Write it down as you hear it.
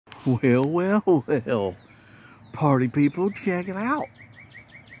Well, well, well. Party people, check it out.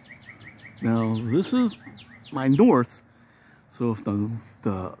 Now, this is my north. So if the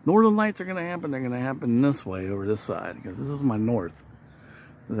northern lights are going to happen, they're going to happen this way, over this side. Because this is my north.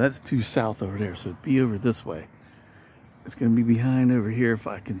 That's too south over there, so it'd be over this way. It's going to be behind over here if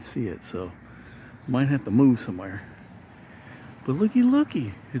I can see it. So, might have to move somewhere. But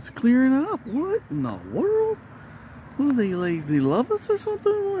looky, it's clearing up. What in the world? What, they love us or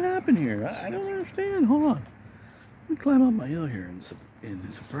something? What happened here? I don't understand. Hold on. Let me climb up my hill here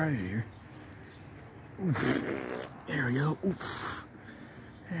and surprise you here. Oof. There we go. Oof.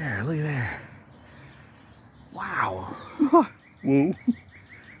 There, look at there. Wow. Whoa. I'm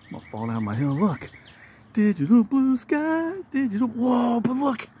gonna fall down my hill. Look. Digital blue skies. Digital. Whoa, but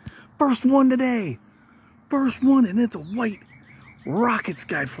look. First one today. First one, and it's a white rocket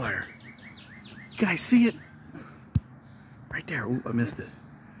sky flyer. You guys see it? Right there. Ooh, I missed it.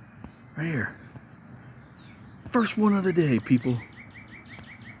 Right here. First one of the day, people.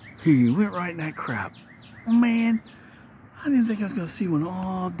 He went right in that crap. Man, I didn't think I was going to see one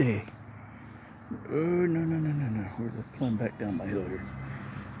all day. Oh, no. We're just climb back down my hill here.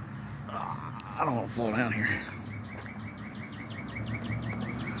 I don't want to fall down here.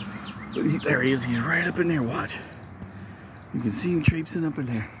 But there he is. He's right up in there. Watch. You can see him traipsing up in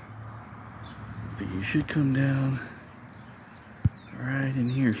there. So he should come down right in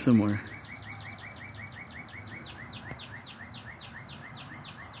here somewhere.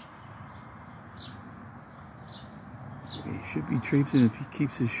 He should be traipsing if he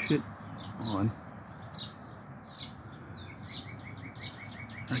keeps his shit on.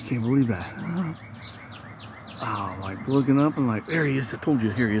 I can't believe that. Oh, like looking up and like, there he is. I told you,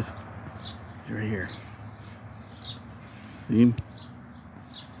 here he is. He's right here. See him?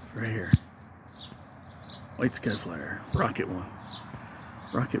 Right here. White sky flyer. Rocket one.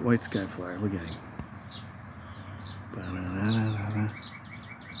 Rocket white sky flyer. Look at him.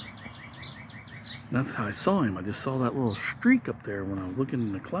 That's how I saw him. I just saw that little streak up there when I was looking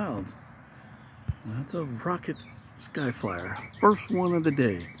in the clouds. That's a rocket sky flyer. First one of the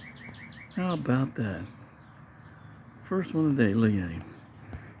day. How about that? First one of the day. Look at him.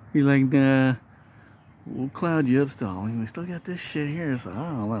 He's like, nah, we'll cloud you up still. I mean, we still got this shit here, so I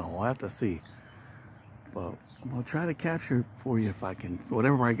don't know. We'll have to see. But I'm going to try to capture it for you if I can.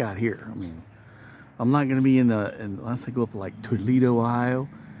 Whatever I got here. I mean, I'm not going to be unless I go up to like Toledo, Ohio.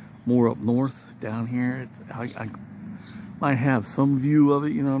 More up north down here. I might have some view of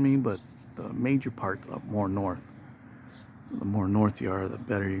it, you know what I mean, but the major part's up more north. So the more north you are, the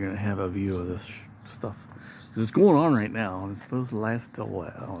better you're going to have a view of this stuff. Because it's going on right now, and it's supposed to last until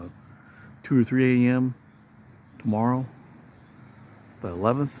what, I don't know, 2 or 3 a.m. tomorrow, the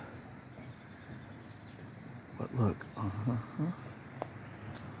 11th. But look,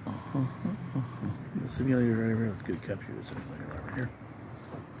 the simulator right over here. Let's get a capture of the simulator right here.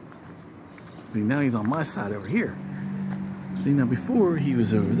 See, now he's on my side over here. See, now before he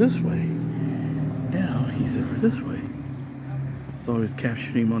was over this way. Now he's over this way. So I was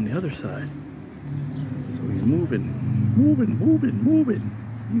capturing him on the other side. So he's moving. He's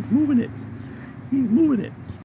moving it. He's moving it.